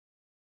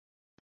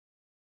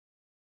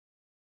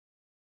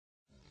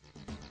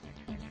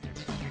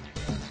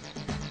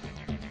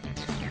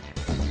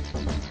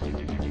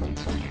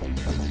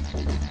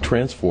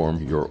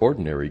transform your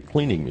ordinary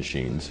cleaning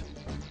machines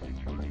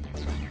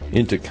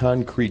into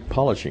concrete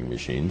polishing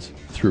machines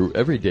through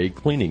everyday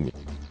cleaning.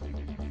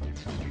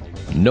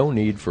 No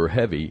need for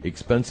heavy,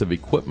 expensive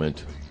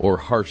equipment or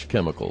harsh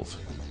chemicals.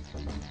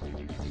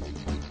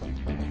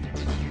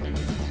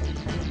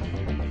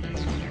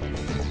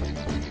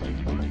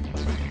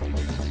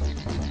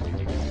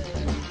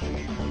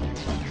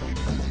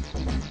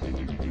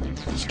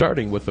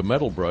 Starting with the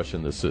metal brush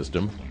in the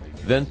system,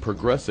 then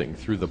progressing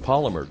through the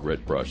polymer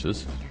grit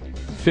brushes,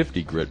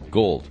 50 grit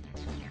gold,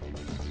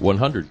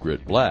 100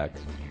 grit black,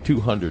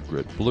 200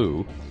 grit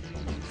blue,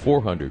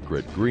 400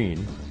 grit green,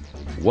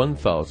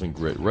 1000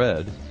 grit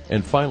red,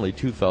 and finally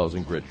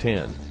 2000 grit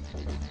tan,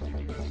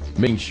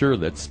 making sure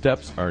that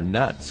steps are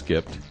not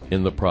skipped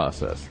in the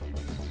process.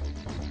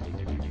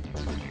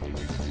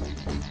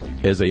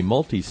 As a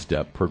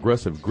multi-step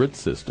progressive grit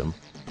system,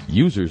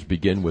 users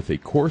begin with a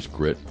coarse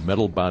grit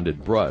metal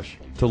bonded brush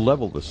to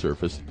level the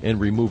surface and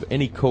remove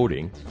any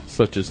coating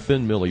such as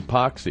thin mill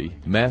epoxy,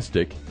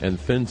 mastic, and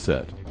thin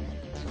set.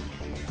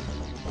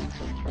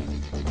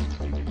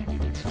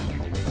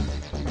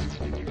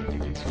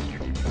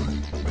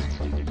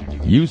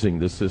 Using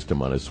this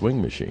system on a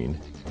swing machine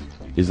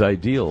is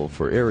ideal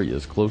for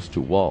areas close to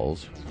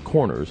walls,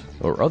 corners,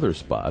 or other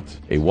spots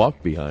a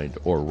walk-behind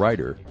or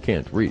rider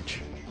can't reach.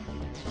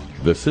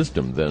 The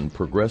system then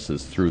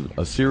progresses through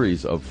a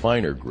series of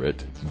finer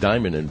grit,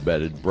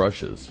 diamond-embedded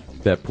brushes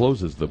that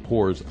closes the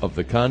pores of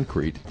the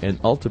concrete and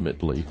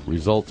ultimately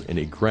results in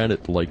a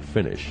granite-like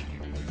finish.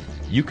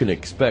 You can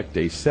expect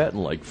a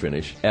satin-like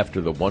finish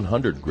after the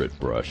 100 grit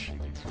brush,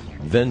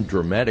 then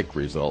dramatic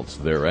results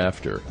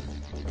thereafter.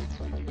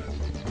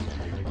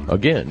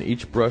 Again,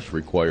 each brush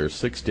requires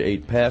 6 to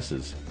 8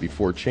 passes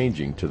before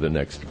changing to the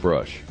next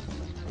brush.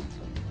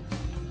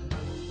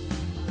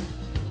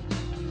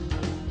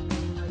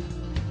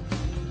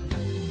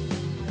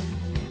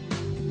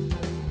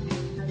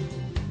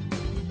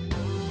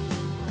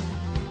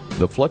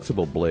 The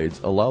flexible blades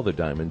allow the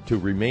diamond to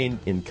remain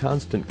in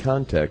constant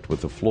contact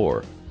with the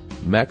floor,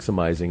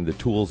 maximizing the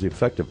tool's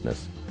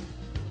effectiveness.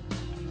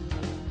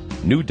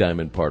 New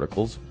diamond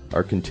particles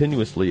are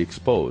continuously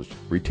exposed,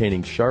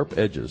 retaining sharp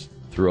edges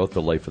throughout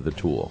the life of the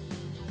tool.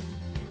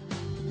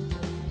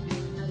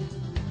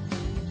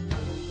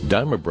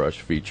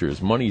 Diamabrush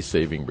features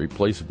money-saving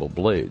replaceable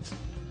blades.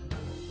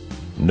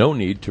 No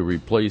need to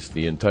replace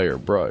the entire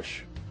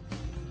brush.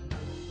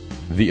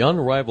 The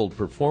unrivaled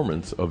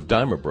performance of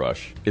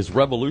Diamabrush is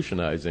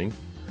revolutionizing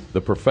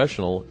the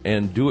professional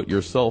and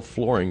do-it-yourself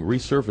flooring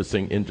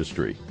resurfacing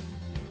industry.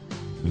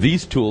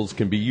 These tools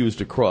can be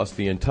used across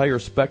the entire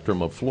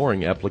spectrum of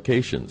flooring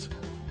applications,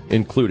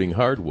 including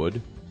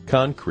hardwood,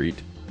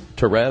 concrete,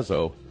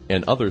 terrazzo,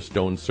 and other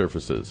stone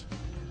surfaces.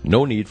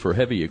 No need for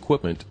heavy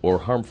equipment or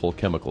harmful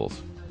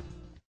chemicals.